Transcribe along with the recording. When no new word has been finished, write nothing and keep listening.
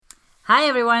Hi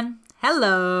everyone.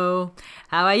 Hello.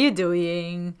 How are you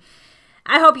doing?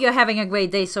 I hope you're having a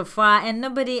great day so far and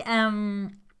nobody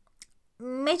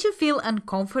made you feel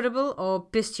uncomfortable or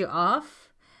pissed you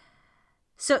off.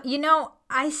 So,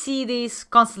 I see this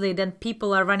constantly that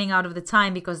people are running out of the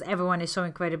time because everyone is so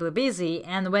incredibly busy,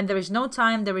 and when there is no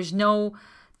time, there is no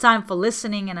time for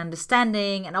listening and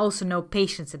understanding and also no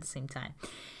patience at the same time.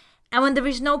 And when there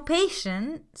is no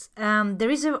patience, there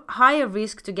is a higher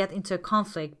risk to get into a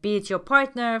conflict, be it your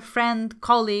partner, friend,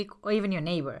 colleague, or even your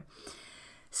neighbor.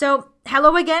 So,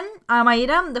 hello again. I'm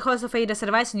Aida, the host of Aida's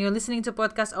Advice, and you're listening to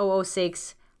podcast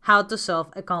 006, How to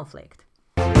Solve a Conflict.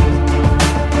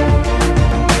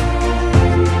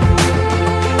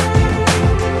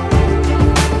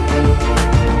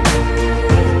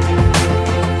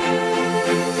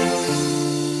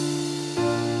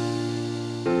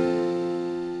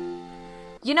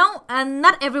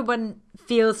 Not everyone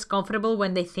feels comfortable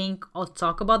when they think or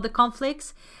talk about the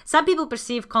conflicts. Some people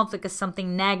perceive conflict as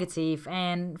something negative,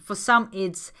 and for some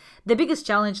it's the biggest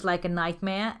challenge, like a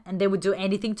nightmare, and they would do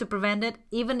anything to prevent it,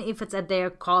 even if it's at their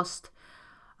cost,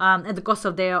 at the cost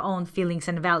of their own feelings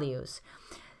and values.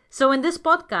 So in this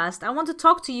podcast, I want to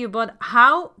talk to you about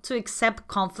how to accept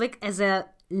conflict as a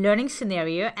learning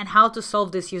scenario and how to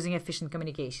solve this using efficient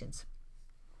communications.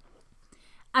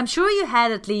 I'm sure you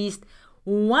had at least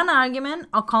one argument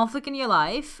or conflict in your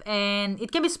life, and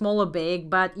it can be small or big,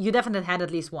 but you definitely had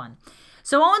at least one.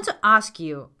 So I want to ask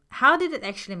you, how did it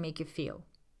actually make you feel?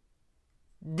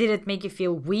 Did it make you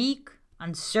feel weak,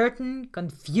 uncertain,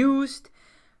 confused,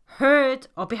 hurt,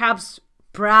 or perhaps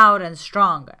proud and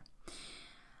stronger?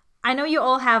 I know you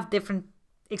all have different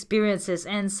experiences,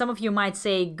 and some of you might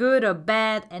say good or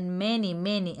bad, and many,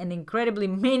 and incredibly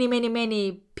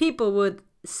many people would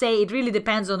say it really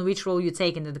depends on which role you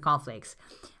take into the conflicts.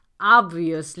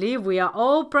 Obviously, we are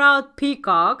all proud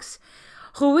peacocks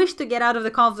who wish to get out of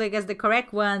the conflict as the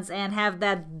correct ones and have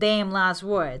that damn last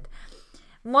word.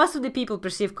 Most of the people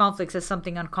perceive conflicts as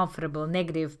something uncomfortable,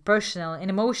 negative, personal,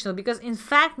 and emotional because, in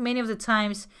fact, many of the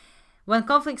times when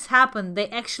conflicts happen, they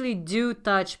actually do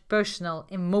touch personal,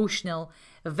 emotional,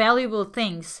 valuable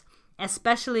things,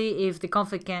 especially if the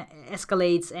conflict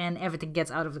escalates and everything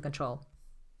gets out of the control.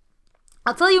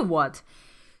 I'll tell you what,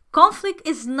 conflict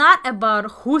is not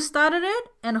about who started it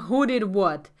and who did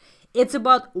what. It's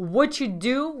about what you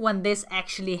do when this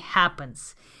actually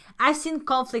happens. I've seen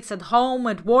conflicts at home,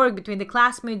 at work, between the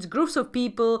classmates, groups of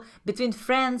people, between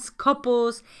friends,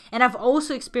 couples, and I've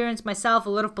also experienced myself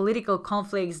a lot of political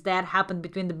conflicts that happened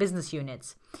between the business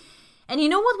units. And you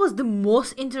know what was the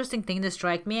most interesting thing that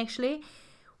struck me actually?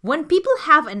 When people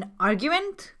have an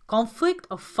argument, conflict,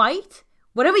 or fight,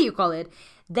 whatever you call it,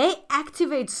 they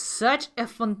activate such a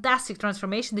fantastic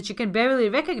transformation that you can barely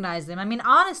recognize them. I mean,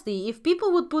 honestly, if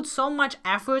people would put so much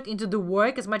effort into the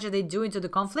work as much as they do into the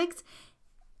conflict,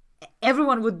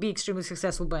 everyone would be extremely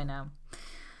successful by now.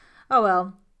 Oh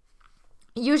well.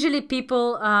 Usually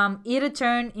people either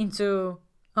turn into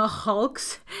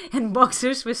hulks and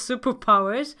boxers with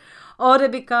superpowers, or they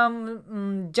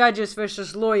become judges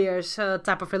versus lawyers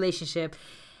type of relationship.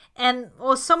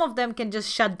 Or some of them can just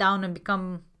shut down and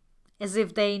become as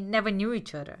if they never knew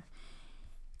each other.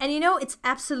 And it's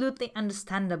absolutely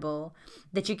understandable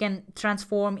that you can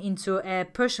transform into a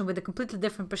person with a completely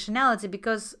different personality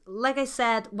because, like I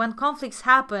said, when conflicts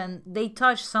happen, they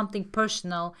touch something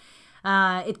personal.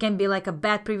 It can be like a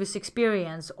bad previous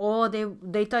experience, or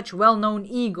they touch well-known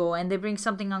ego and they bring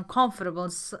something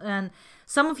uncomfortable. And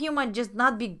some of you might just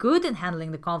not be good in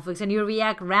handling the conflicts and you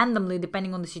react randomly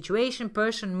depending on the situation,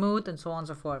 person, mood, and so on and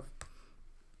so forth.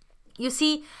 You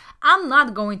see, I'm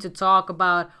not going to talk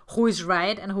about who is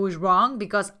right and who is wrong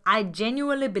because I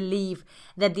genuinely believe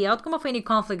that the outcome of any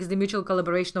conflict is the mutual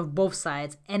collaboration of both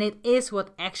sides, and it is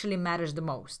what actually matters the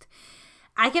most.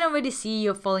 I can already see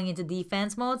you falling into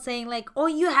defense mode saying like, oh,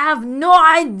 you have no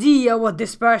idea what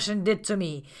this person did to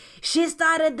me. She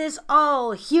started this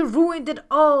all. He ruined it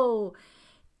all.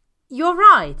 You're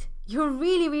right. You're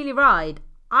really right.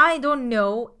 I don't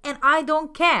know and I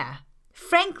don't care.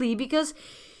 Frankly, because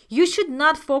you should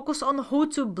not focus on who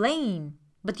to blame,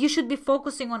 but you should be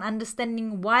focusing on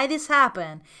understanding why this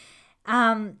happened.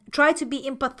 Try to be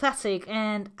empathetic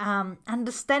and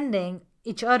understanding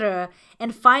each other.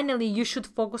 And finally, you should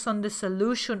focus on the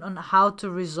solution on how to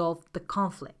resolve the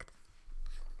conflict.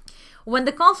 When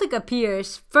the conflict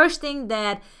appears, first thing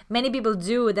that many people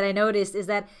do that I noticed is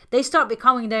that they start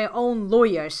becoming their own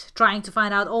lawyers, trying to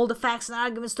find out all the facts and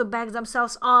arguments to back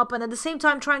themselves up, and at the same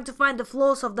time trying to find the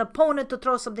flaws of the opponent to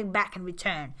throw something back in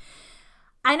return.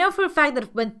 I know for a fact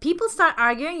that when people start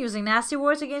arguing using nasty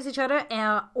words against each other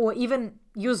or even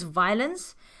use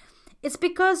violence, it's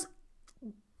because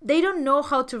They don't know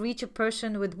how to reach a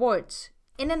person with words.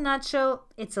 In a nutshell,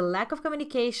 it's a lack of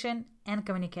communication and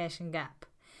communication gap.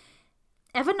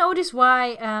 Ever notice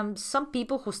why some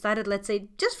people who started, let's say,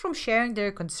 just from sharing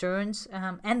their concerns,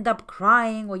 end up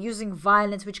crying or using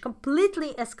violence, which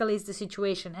completely escalates the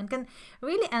situation and can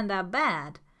really end up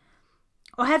bad?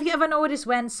 Or have you ever noticed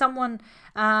when someone,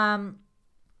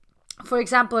 for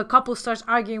example, a couple starts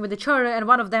arguing with each other and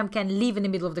one of them can leave in the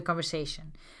middle of the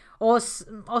conversation? Or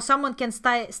someone can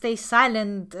stay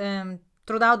silent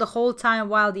throughout the whole time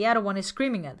while the other one is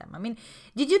screaming at them. I mean,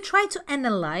 did you try to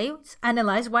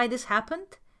analyze why this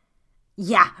happened?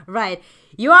 Yeah, right.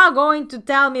 You are going to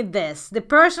tell me this. The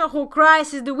person who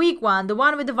cries is the weak one. The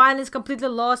one with the violence completely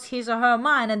lost his or her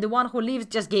mind, and the one who leaves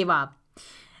just gave up.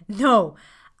 No.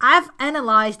 I've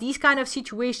analyzed these kind of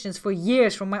situations for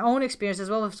years from my own experience as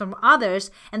well as from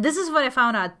others, and this is what I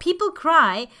found out. People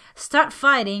cry, start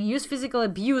fighting, use physical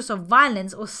abuse or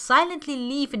violence, or silently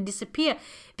leave and disappear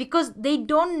because they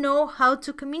don't know how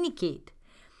to communicate.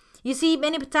 You see,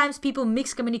 many times people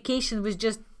mix communication with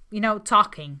just,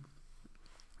 talking.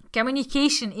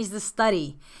 Communication is the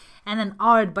study and an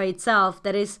art by itself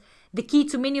that is the key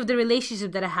to many of the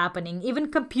relationships that are happening.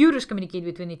 Even computers communicate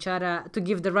between each other to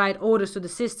give the right orders to the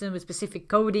system with specific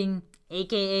coding,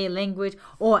 aka language,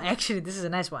 or actually, this is a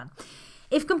nice one.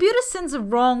 If computer sends a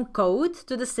wrong code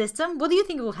to the system, what do you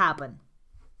think will happen?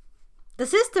 The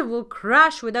system will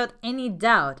crash without any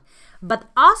doubt. But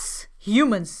us,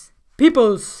 humans,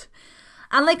 peoples,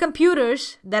 unlike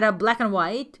computers that are black and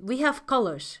white, we have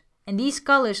colors. And these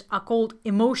colors are called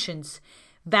emotions.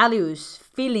 Values,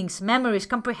 feelings, memories,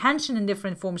 comprehension in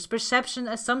different forms, perception,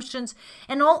 assumptions,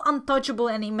 and all untouchable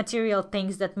and immaterial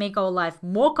things that make our life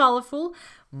more colorful,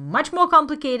 much more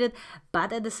complicated,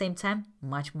 but at the same time,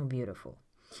 much more beautiful.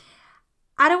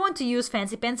 I don't want to use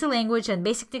fancy pencil language and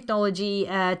basic technology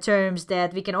terms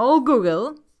that we can all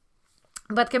Google,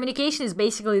 but communication is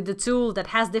basically the tool that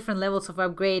has different levels of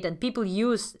upgrade, and people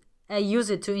use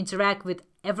it to interact with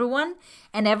everyone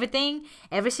and everything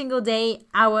every single day,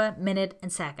 hour, minute,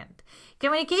 and second.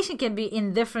 Communication can be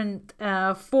in different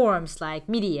forms like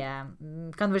media,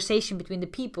 conversation between the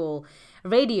people,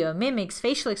 radio, mimics,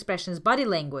 facial expressions, body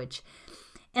language.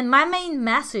 And my main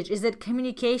message is that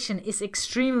communication is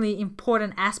extremely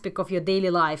important aspect of your daily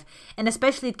life, and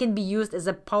especially it can be used as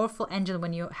a powerful engine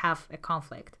when you have a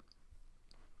conflict.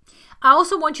 I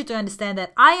also want you to understand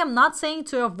that I am not saying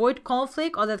to avoid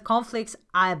conflict or that conflicts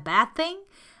are a bad thing.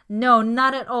 No,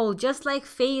 not at all. Just like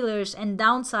failures and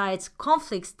downsides,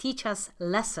 conflicts teach us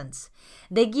lessons.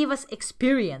 They give us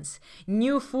experience,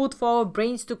 new food for our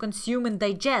brains to consume and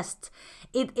digest.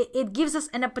 It gives us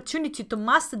an opportunity to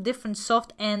master different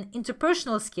soft and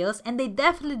interpersonal skills, and they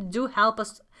definitely do help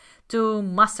us to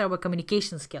master our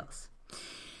communication skills.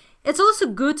 It's also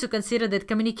good to consider that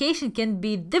communication can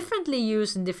be differently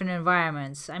used in different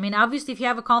environments. I mean, obviously, if you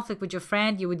have a conflict with your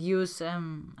friend, you would use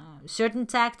certain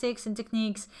tactics and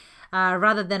techniques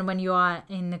rather than when you are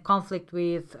in a conflict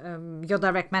with your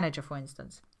direct manager, for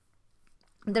instance.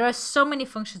 There are so many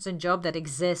functions and jobs that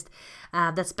exist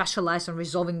that specialize on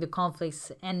resolving the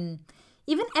conflicts, and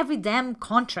even every damn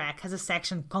contract has a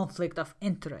section conflict of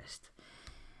interest.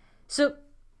 So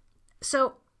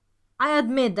I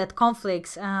admit that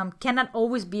conflicts cannot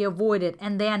always be avoided,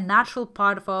 and they are a natural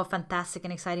part of our fantastic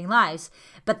and exciting lives.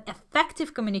 But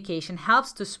effective communication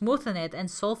helps to smoothen it and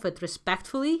solve it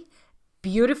respectfully,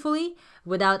 beautifully,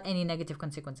 without any negative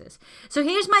consequences. So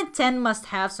here's my 10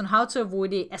 must-haves on how to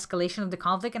avoid the escalation of the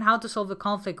conflict and how to solve the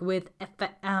conflict with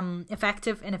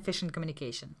effective and efficient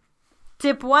communication.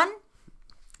 Tip 1,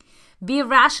 be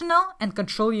rational and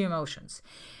control your emotions.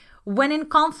 When in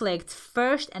conflict,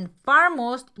 first and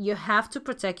foremost, you have to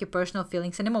protect your personal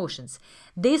feelings and emotions.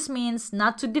 This means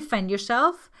not to defend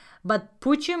yourself, but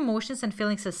put your emotions and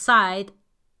feelings aside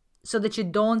so that you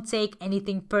don't take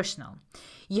anything personal.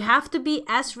 You have to be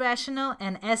as rational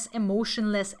and as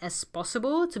emotionless as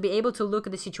possible to be able to look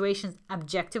at the situation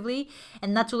objectively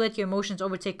and not to let your emotions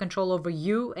overtake control over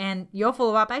you and your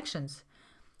follow-up actions.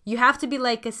 You have to be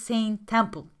like a sane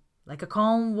temple, like a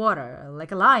calm water,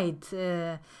 like a light,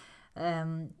 a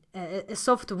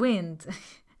soft wind.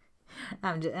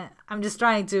 I'm just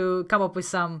trying to come up with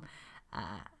some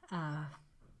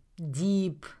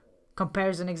deep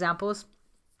comparison examples.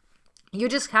 You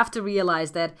just have to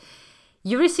realize that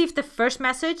you received the first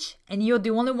message and you're the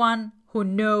only one who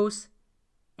knows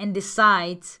and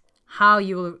decides how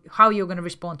you're going to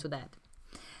respond to that.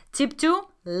 Tip 2,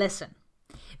 listen.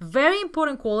 Very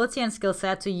important quality and skill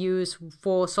set to use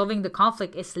for solving the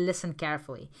conflict is listen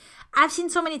carefully. I've seen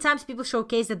so many times people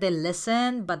showcase that they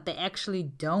listen, but they actually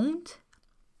don't.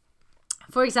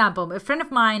 For example, a friend of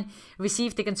mine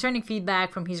received a concerning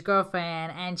feedback from his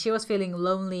girlfriend, and she was feeling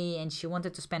lonely and she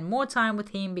wanted to spend more time with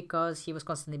him because he was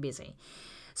constantly busy.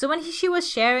 So when she was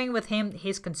sharing with him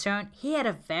his concern, he had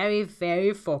a very,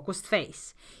 very focused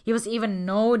face. He was even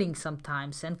nodding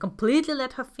sometimes and completely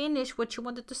let her finish what she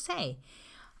wanted to say.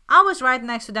 I was right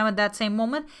next to them at that same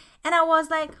moment, and I was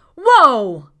like,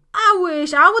 whoa, I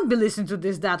wish I would be listening to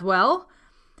this that well.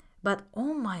 But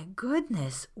oh my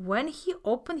goodness, when he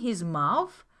opened his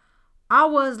mouth, I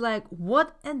was like,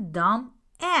 what a dumb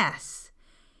ass.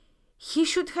 He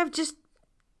should have just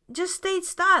stayed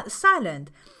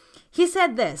silent. He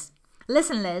said this,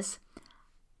 listen, Liz,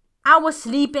 I was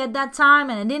sleepy at that time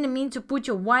and I didn't mean to put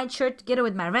your white shirt together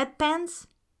with my red pants.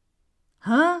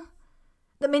 Huh?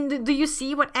 I mean, do you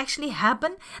see what actually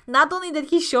happened? Not only did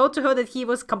he show to her that he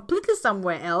was completely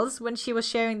somewhere else when she was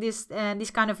sharing these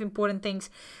kind of important things,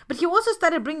 but he also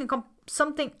started bringing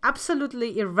something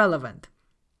absolutely irrelevant.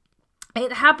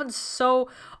 It happens so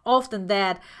often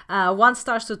that one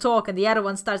starts to talk and the other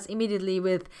one starts immediately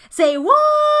with, say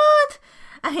what?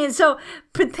 I mean, so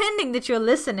pretending that you're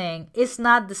listening is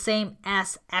not the same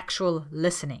as actual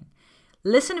listening.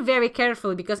 Listen very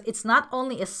carefully because it's not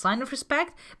only a sign of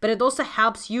respect, but it also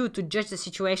helps you to judge the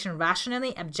situation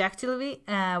rationally, objectively,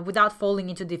 without falling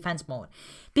into defense mode.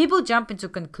 People jump into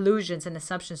conclusions and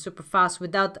assumptions super fast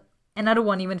without another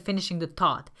one even finishing the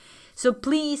thought. So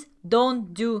please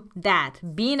don't do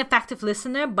that. Be an effective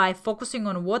listener by focusing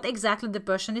on what exactly the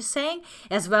person is saying,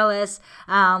 as well as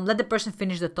let the person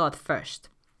finish the thought first.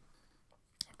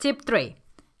 Tip 3.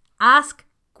 Ask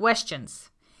questions.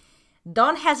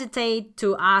 Don't hesitate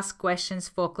to ask questions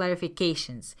for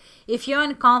clarifications. If you're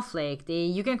in conflict,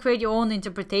 you can create your own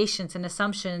interpretations and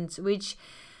assumptions which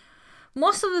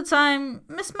most of the time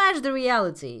mismatch the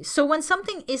reality. So when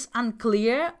something is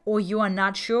unclear or you are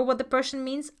not sure what the person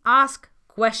means, ask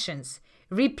questions.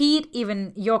 Repeat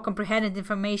even your comprehended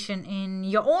information in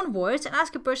your own words and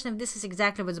ask a person if this is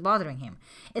exactly what's bothering him.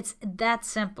 It's that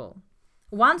simple.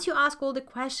 Once you ask all the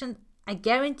questions, I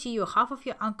guarantee you half of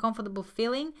your uncomfortable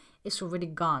feeling is already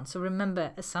gone. So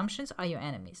remember, assumptions are your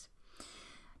enemies.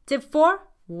 Tip 4,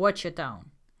 watch your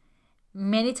tone.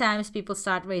 Many times people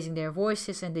start raising their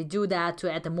voices and they do that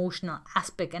to add emotional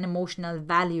aspect and emotional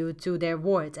value to their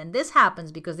words. And this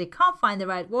happens because they can't find the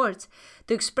right words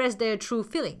to express their true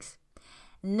feelings.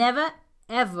 Never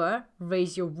ever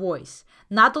raise your voice.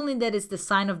 Not only that it's the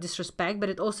sign of disrespect, but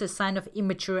it's also a sign of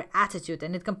immature attitude,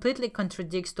 and it completely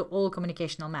contradicts to all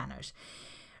communicational manners.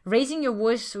 Raising your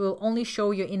voice will only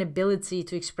show your inability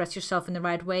to express yourself in the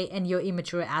right way and your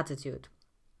immature attitude.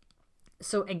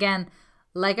 So again,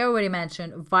 like I already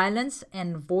mentioned, violence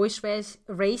and voice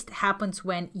raised happens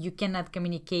when you cannot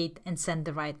communicate and send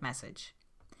the right message.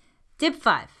 Tip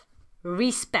 5.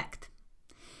 Respect.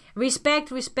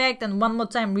 Respect, and one more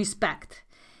time, respect.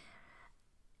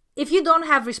 If you don't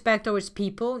have respect towards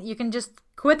people, you can just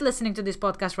quit listening to this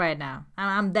podcast right now.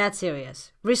 I'm that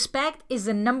serious. Respect is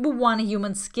the number one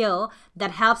human skill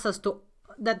that helps us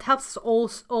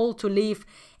all to live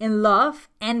in love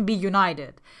and be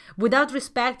united. Without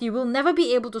respect, you will never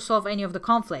be able to solve any of the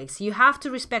conflicts. You have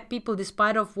to respect people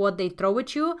despite of what they throw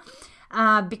at you.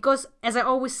 Because, as I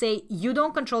always say, you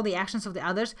don't control the actions of the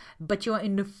others, but you are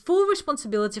in the full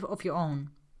responsibility of your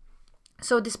own.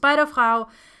 So despite of how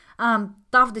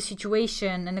tough the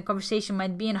situation and the conversation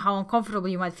might be and how uncomfortable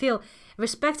you might feel,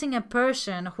 respecting a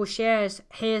person who shares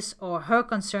his or her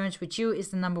concerns with you is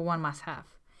the number one must-have.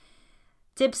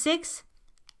 Tip 6,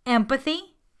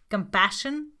 empathy,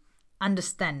 compassion,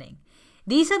 understanding.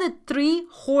 These are the 3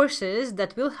 horses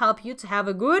that will help you to have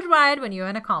a good ride when you're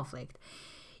in a conflict.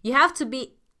 You have to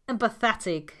be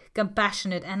empathetic,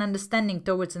 compassionate, and understanding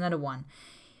towards another one.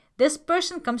 This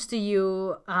person comes to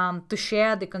you to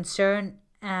share the concern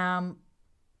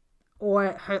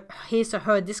or his or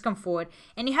her discomfort,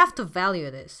 and you have to value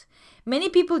this. Many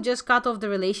people just cut off the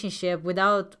relationship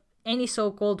without any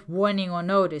so-called warning or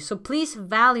notice. So please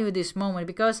value this moment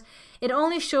because it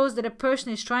only shows that a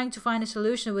person is trying to find a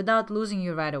solution without losing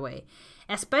you right away.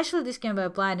 Especially this can be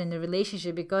applied in the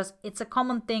relationship because it's a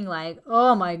common thing like,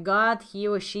 oh my god, he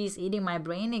or she is eating my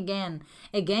brain again.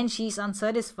 Again, she's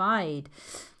unsatisfied.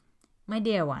 My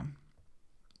dear one,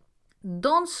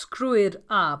 don't screw it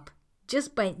up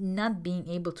just by not being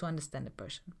able to understand the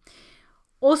person.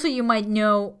 Also, you might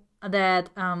know that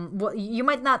you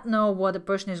might not know what the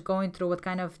person is going through, what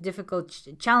kind of difficult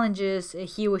challenges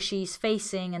he or she is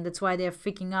facing, and that's why they're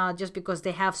freaking out just because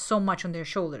they have so much on their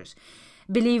shoulders.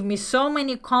 Believe me, so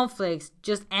many conflicts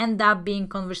just end up being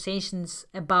conversations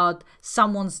about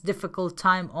someone's difficult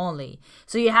time only.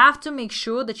 So you have to make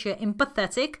sure that you're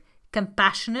empathetic,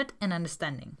 compassionate, and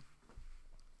understanding.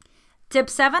 Tip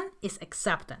 7 is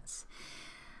acceptance.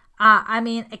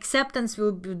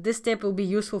 This tip will be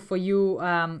useful for you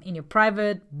in your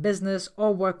private, business,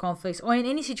 or work conflicts, or in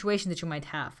any situation that you might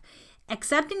have.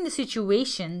 Accepting the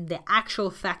situation, the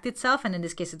actual fact itself, and in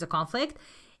this case it's a conflict,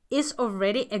 is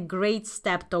already a great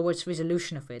step towards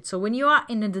resolution of it. So when you are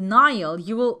in a denial,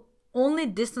 you will only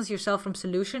distance yourself from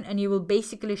solution, and you will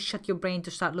basically shut your brain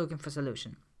to start looking for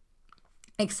solution.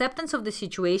 Acceptance of the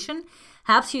situation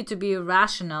helps you to be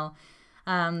rational,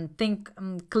 think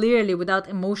clearly without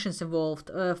emotions involved,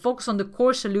 focus on the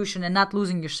core solution and not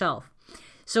losing yourself.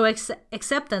 So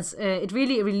acceptance, it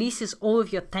really releases all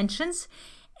of your tensions,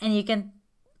 and you can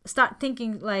start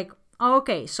thinking like, oh,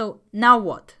 okay, so now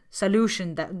what?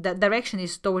 Solution, that direction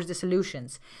is towards the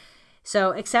solutions.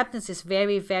 So acceptance is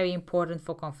very, very important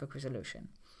for conflict resolution.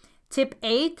 Tip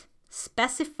 8,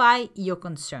 specify your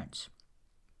concerns.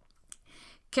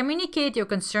 Communicate your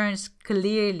concerns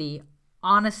clearly,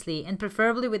 honestly, and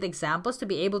preferably with examples to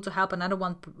be able to help another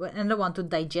one to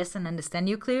digest and understand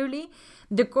you clearly.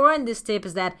 The core in this tip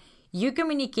is that you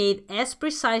communicate as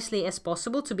precisely as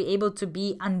possible to be able to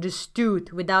be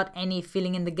understood without any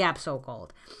filling in the gap,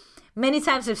 so-called. Many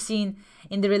times I've seen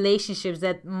in the relationships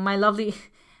that my lovely,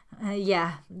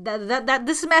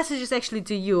 this message is actually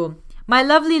to you. My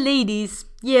lovely ladies,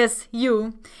 yes,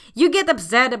 you get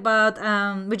upset about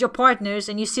with your partners,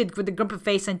 and you sit with a grumpy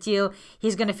face until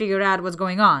he's gonna figure out what's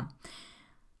going on.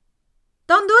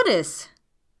 Don't do this.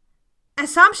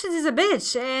 Assumptions is a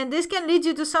bitch, and this can lead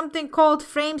you to something called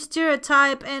frame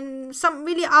stereotype and some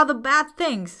really other bad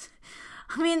things.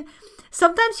 I mean,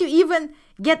 sometimes you even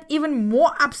get even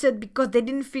more upset because they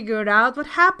didn't figure out what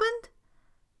happened.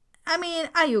 I mean,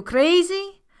 are you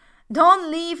crazy? Don't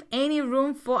leave any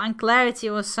room for unclarity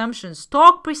or assumptions.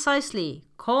 Talk precisely,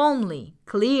 calmly,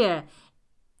 clear.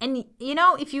 And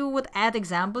if you would add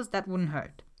examples, that wouldn't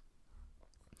hurt.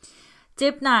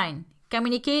 Tip 9.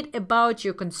 Communicate about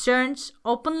your concerns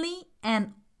openly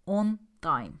and on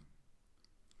time.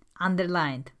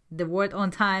 Underlined. The word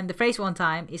on time, the phrase on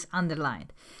time is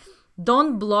underlined.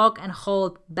 Don't block and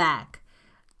hold back.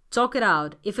 Talk it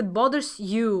out. If it bothers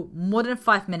you more than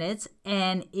 5 minutes,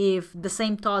 and if the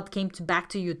same thought came back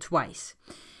to you twice.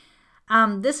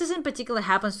 This is in particular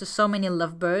happens to so many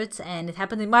lovebirds, and it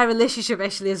happened in my relationship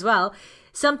actually as well.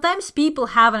 Sometimes people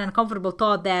have an uncomfortable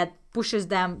thought that pushes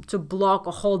them to block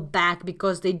or hold back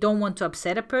because they don't want to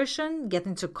upset a person, get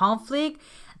into conflict.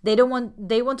 They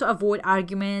want to avoid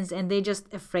arguments, and they're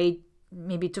just afraid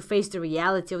maybe to face the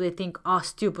reality, or they think, oh,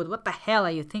 stupid, what the hell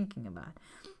are you thinking about?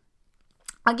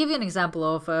 I'll give you an example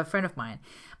of a friend of mine.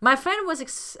 My friend was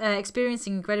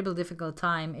experiencing incredibly difficult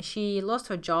time. She lost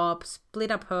her job, split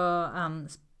up her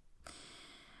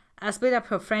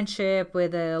friendship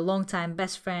with a longtime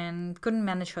best friend, couldn't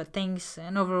manage her things,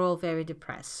 and overall very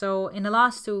depressed. So in the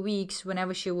last 2 weeks,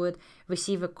 whenever she would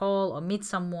receive a call or meet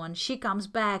someone, she comes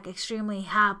back extremely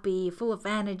happy, full of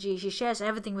energy. She shares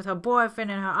everything with her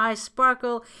boyfriend, and her eyes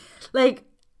sparkle like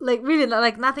really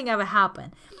like nothing ever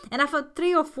happened. And after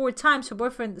 3 or 4 times, her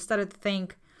boyfriend started to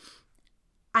think,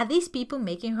 are these people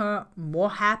making her more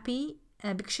happy?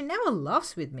 Because she never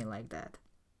loves with me like that.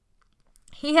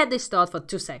 He had this thought for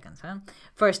 2 seconds,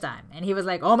 first time. And he was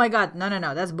like, oh my God,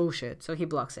 no, that's bullshit. So he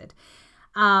blocks it.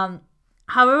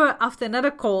 However, after another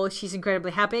call, she's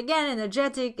incredibly happy again,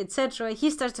 energetic, etc.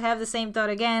 He starts to have the same thought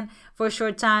again for a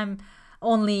short time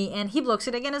only, and he blocks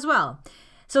it again as well.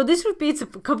 So this repeats a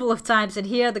couple of times, and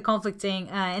here they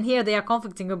are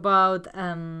conflicting about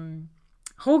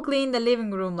who cleaned the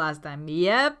living room last time.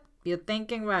 Yep, you're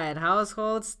thinking right,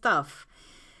 household stuff.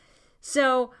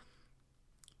 So,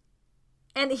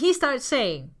 and he starts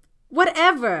saying,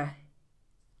 whatever,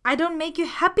 I don't make you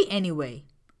happy anyway.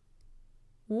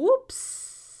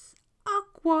 Whoops,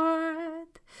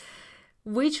 awkward.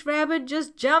 Which rabbit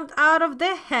just jumped out of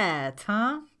the hat,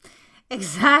 huh?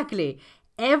 Exactly.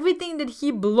 Everything that he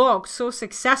blocked so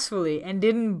successfully and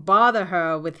didn't bother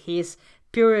her with his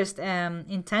purest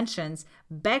intentions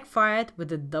backfired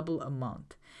with a double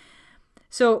amount.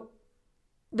 So,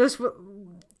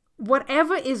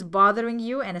 whatever is bothering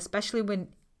you, and especially when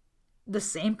the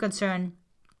same concerning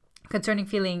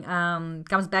feeling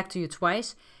comes back to you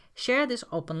twice, share this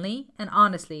openly and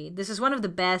honestly. This is one of the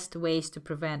best ways to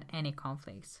prevent any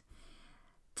conflicts.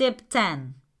 Tip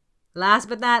 10. Last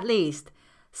but not least,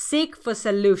 seek for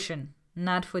solution,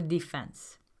 not for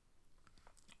defense.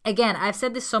 Again, I've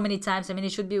said this so many times. I mean,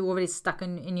 it should be already stuck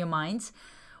in your minds.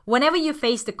 Whenever you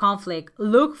face the conflict,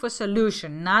 look for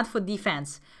solution, not for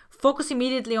defense. Focus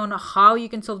immediately on how you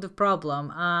can solve the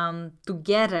problem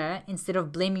together instead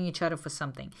of blaming each other for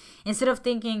something. Instead of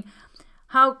thinking,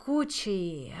 how could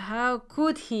she? How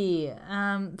could he?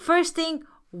 First think,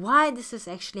 why this is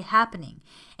actually happening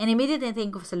and immediately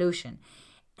think of a solution.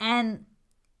 And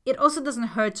it also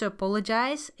doesn't hurt to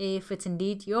apologize if it's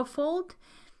indeed your fault.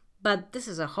 But this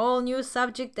is a whole new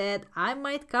subject that I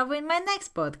might cover in my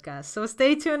next podcast, so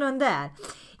stay tuned on that.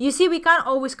 You see, we can't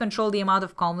always control the amount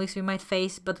of conflicts we might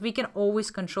face, but we can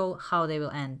always control how they will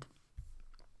end.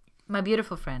 My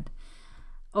beautiful friend,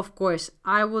 of course,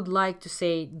 I would like to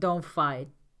say don't fight.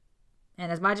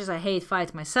 And as much as I hate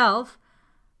fights myself,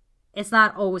 it's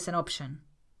not always an option.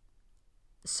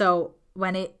 So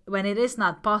when it is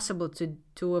not possible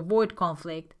to avoid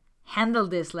conflict, handle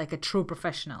this like a true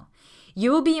professional.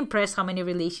 You will be impressed how many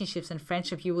relationships and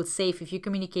friendships you will save if you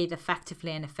communicate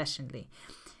effectively and efficiently.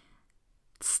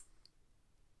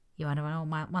 You want to know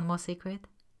one more secret?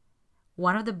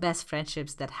 One of the best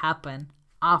friendships that happen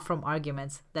are from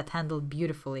arguments that handled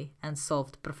beautifully and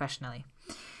solved professionally.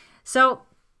 So,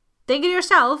 think of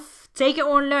yourself, take your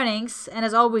own learnings, and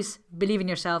as always, believe in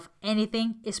yourself.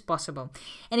 Anything is possible.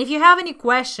 And if you have any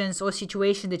questions or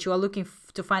situation that you are looking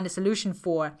to find a solution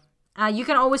for, you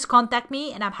can always contact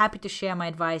me, and I'm happy to share my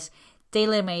advice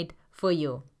tailor-made for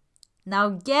you. Now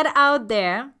get out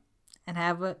there and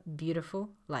have a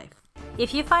beautiful life.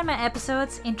 If you find my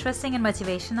episodes interesting and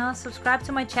motivational, subscribe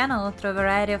to my channel through a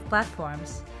variety of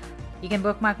platforms. You can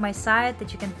bookmark my site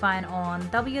that you can find on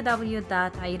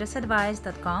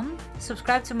www.aidasadvice.com.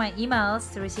 Subscribe to my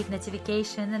emails to receive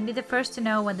notification and be the first to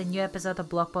know when the new episode of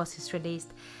blog post is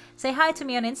released. Say hi to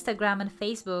me on Instagram and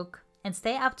Facebook, and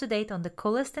stay up to date on the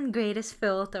coolest and greatest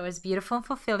field towards beautiful and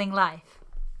fulfilling life.